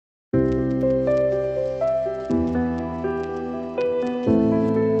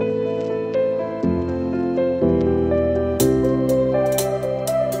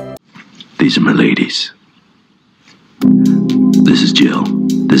These are my ladies. This is Jill.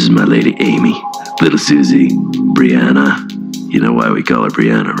 This is my lady Amy. Little Susie. Brianna. You know why we call her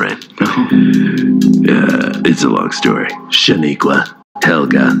Brianna, right? Yeah, it's a long story. Shaniqua.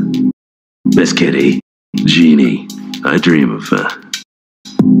 Helga. Miss Kitty. Jeannie. I dream of,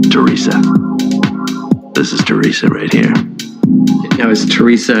 Teresa. This is Teresa right here. Now, is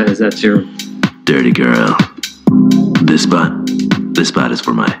that your... Dirty girl. This spot is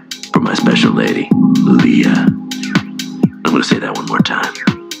for my special lady, Leah. I'm gonna say that one more time.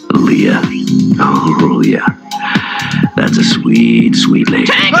 Leah. Oh, yeah. That's a sweet, sweet lady.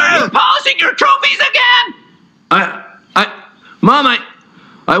 Tank, are you polishing your trophies again? Mom,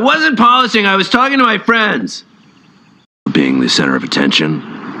 I wasn't polishing. I was talking to my friends. Being the center of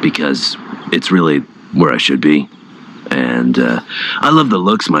attention, because it's really where I should be. And I love the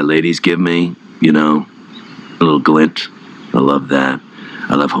looks my ladies give me, you know, a little glint. I love that.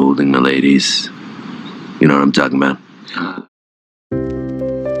 I love holding my ladies. You know what I'm talking about?